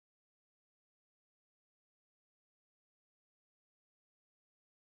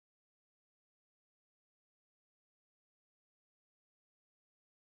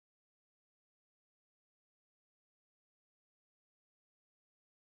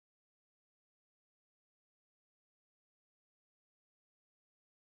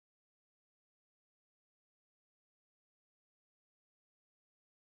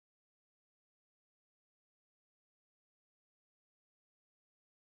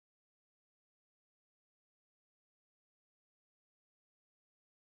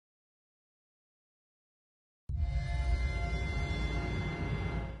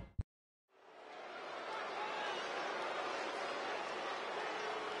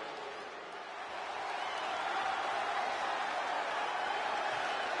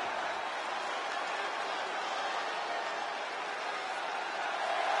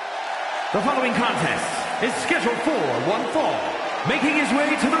The following contest is scheduled for one fall. Making his way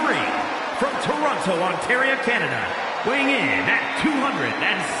to the ring from Toronto, Ontario, Canada, weighing in at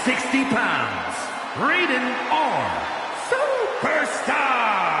 260 pounds, Raiden R. Superstar!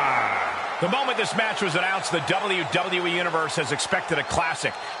 The moment this match was announced, the WWE Universe has expected a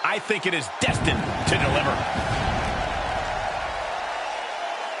classic. I think it is destined to deliver.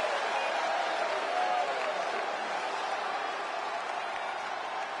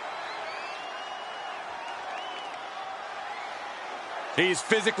 He's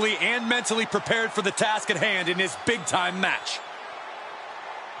physically and mentally prepared for the task at hand in this big-time match.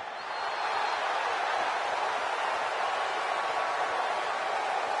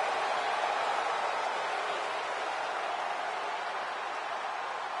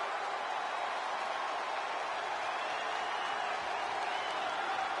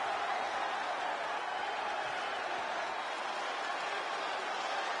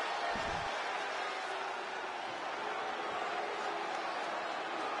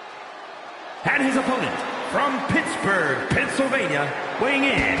 And his opponent, from Pittsburgh, Pennsylvania, weighing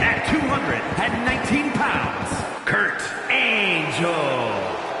in at 219 pounds, Kurt Angle.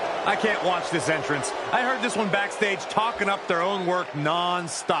 I can't watch this entrance. I heard this one backstage talking up their own work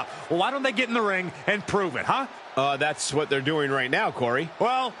non-stop. Well, why don't they get in the ring and prove it, huh? That's what they're doing right now, Corey.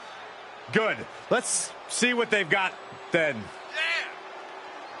 Well, good. Let's see what they've got then.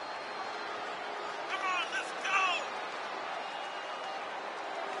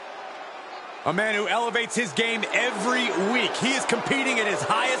 A man who elevates his game every week. He is competing at his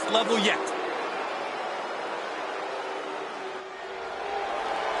highest level yet.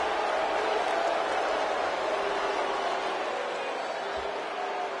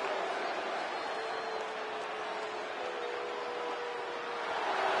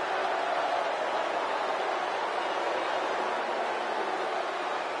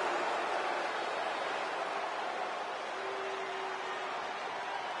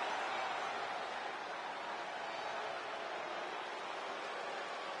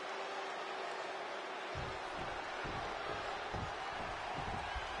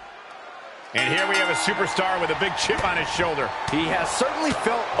 And here we have a superstar with a big chip on his shoulder. He has certainly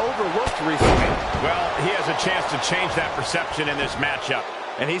felt overlooked recently. Well, he has a chance to change that perception in this matchup.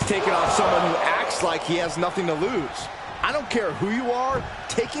 And he's taking on someone who acts like he has nothing to lose. I don't care who you are,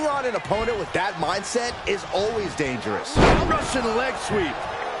 taking on an opponent with that mindset is always dangerous. Russian leg sweep.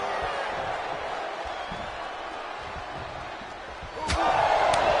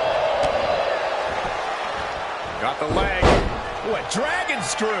 Got the leg. Ooh, a dragon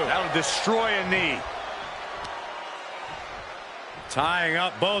screw. That'll destroy a knee. Tying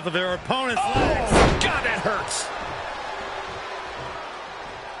up both of their opponents' legs. God, that hurts.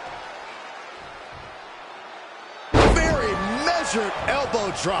 Very measured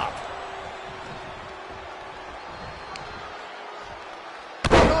elbow drop.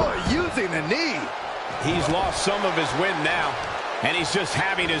 Oh, using the knee. He's lost some of his wind now, and he's just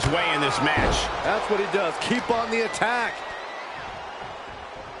having his way in this match. That's what he does. Keep on the attack.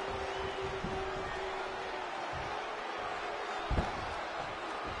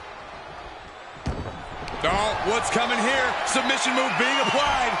 Oh, what's coming here? Submission move being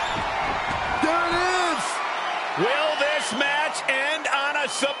applied. There it is. Will this match end on a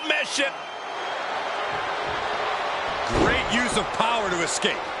submission? Great use of power to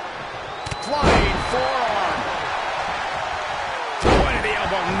escape. Flying forearm. Point of the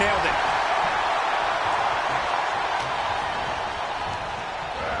elbow, nailed it.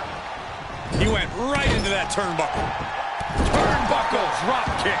 He went right into that turnbuckle. Turnbuckle drop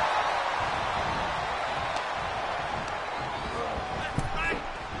kick.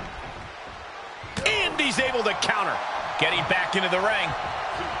 He's able to counter. Getting back into the ring.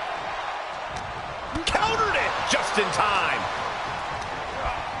 Countered it just in time.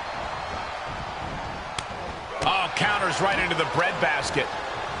 Oh, counters right into the breadbasket.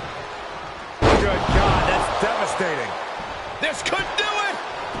 Good God, that's devastating. This could do it.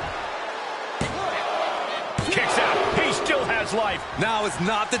 Kicks out. He still has life. Now is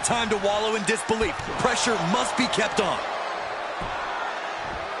not the time to wallow in disbelief. Pressure must be kept on.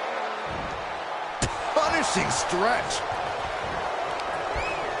 Punishing stretch.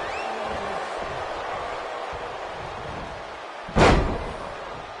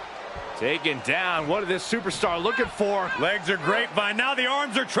 Taken down. What is this superstar looking for? Legs are grapevine. Now the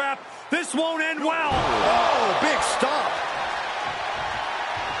arms are trapped. This won't end well. Oh, big stomp.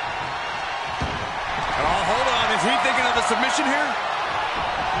 Oh, hold on. Is he thinking of a submission here?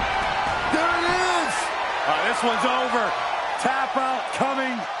 There it is. This one's over. Tap out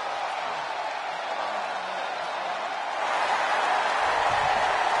coming.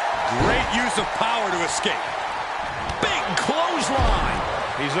 Great use of power to escape. Big clothesline.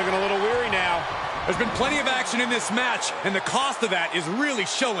 He's looking a little weary now. There's been plenty of action in this match, and the cost of that is really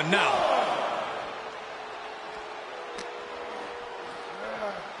showing now.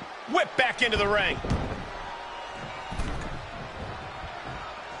 Whip back into the ring.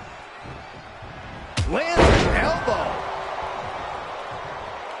 Lands an elbow.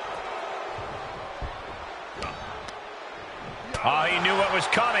 Oh, he knew what was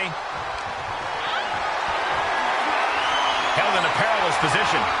coming. Held in a perilous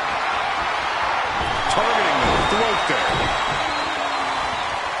position. Targeting the throat there.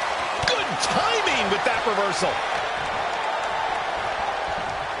 Good timing with that reversal.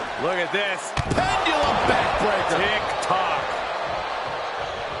 Look at this. Pendulum backbreaker. Tick-tock.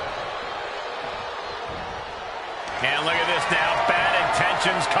 And look at this now. Bad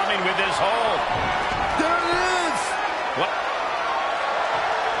intentions coming with this hold. There it is. What?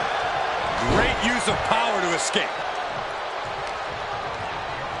 Great use of power to escape.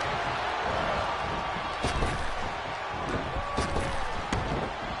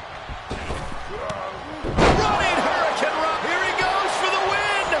 Running Hurricane Run. Here he goes for the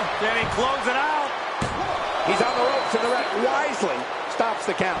win. Can he close it out? He's on the ropes, and the ref wisely stops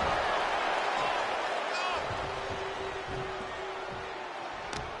the count.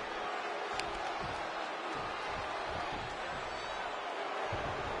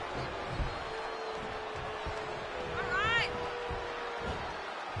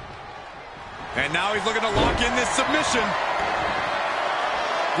 And now he's looking to lock in this submission.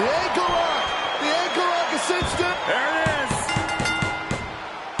 The ankle lock. The ankle lock is cinched in. There it is.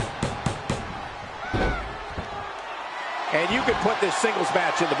 And you can put this singles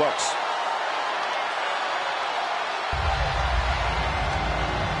match in the books.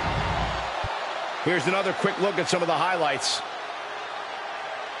 Here's another quick look at some of the highlights.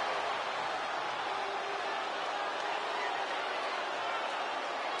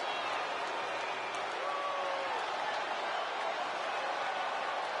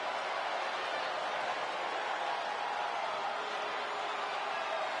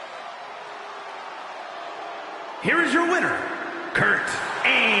 Here is your winner, Kurt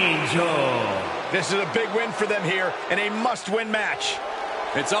Angel. This is a big win for them here and a must-win match.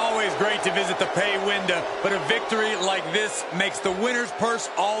 It's always great to visit the pay window, but a victory like this makes the winner's purse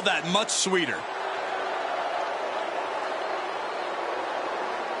all that much sweeter.